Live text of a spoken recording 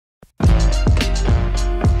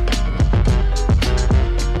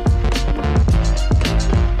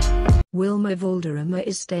Wilmer Valderrama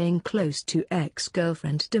is staying close to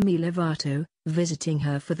ex-girlfriend Demi Lovato, visiting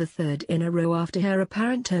her for the third in a row after her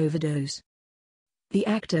apparent overdose. The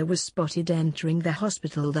actor was spotted entering the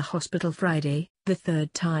hospital Friday, the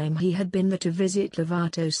third time he had been there to visit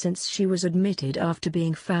Lovato since she was admitted after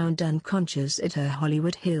being found unconscious at her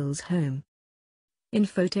Hollywood Hills home. In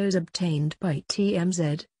photos obtained by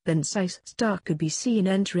TMZ, the N-Size star could be seen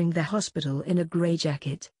entering the hospital in a grey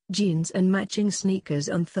jacket, jeans and matching sneakers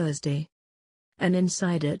on Thursday. An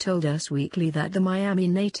insider told Us Weekly that the Miami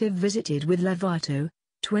native visited with Lovato,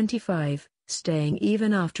 25, staying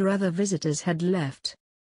even after other visitors had left.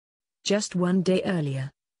 Just one day earlier,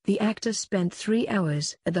 the actor spent 3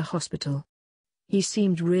 hours at the hospital. He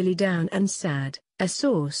seemed really down and sad, a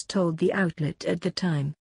source told the outlet at the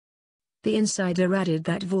time. The insider added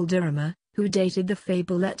that Valderrama, who dated the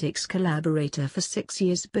Fabletics collaborator for 6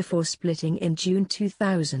 years before splitting in June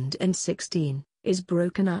 2016, is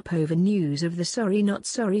broken up over news of the Sorry Not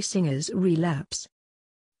Sorry singer's relapse.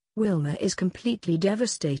 Wilmer is completely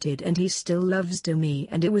devastated and he still loves Demi,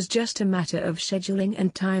 and it was just a matter of scheduling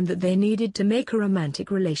and time that they needed to make a romantic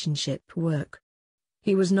relationship work.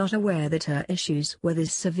 He was not aware that her issues were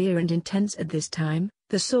this severe and intense at this time,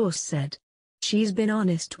 the source said. She's been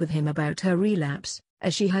honest with him about her relapse,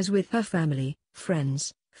 as she has with her family,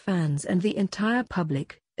 friends, fans and the entire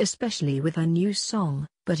public, especially with her new song,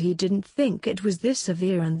 but he didn't think it was this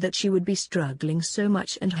severe and that she would be struggling so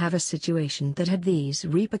much and have a situation that had these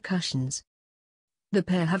repercussions. The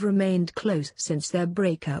pair have remained close since their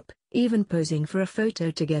breakup, even posing for a photo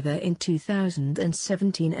together in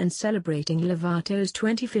 2017 and celebrating Lovato's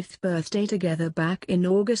 25th birthday together back in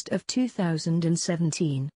August of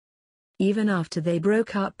 2017. Even after they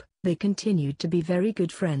broke up, they continued to be very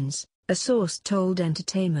good friends, a source told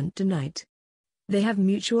Entertainment Tonight. They have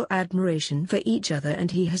mutual admiration for each other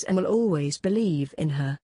and he has and will always believe in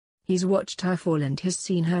her. He's watched her fall and has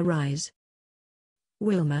seen her rise.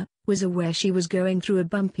 Wilmer was aware she was going through a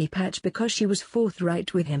bumpy patch because she was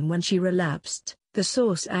forthright with him when she relapsed, the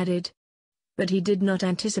source added. But he did not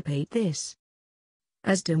anticipate this.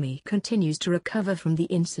 As Demi continues to recover from the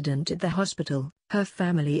incident at the hospital, her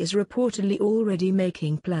family is reportedly already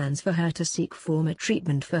making plans for her to seek former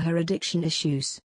treatment for her addiction issues.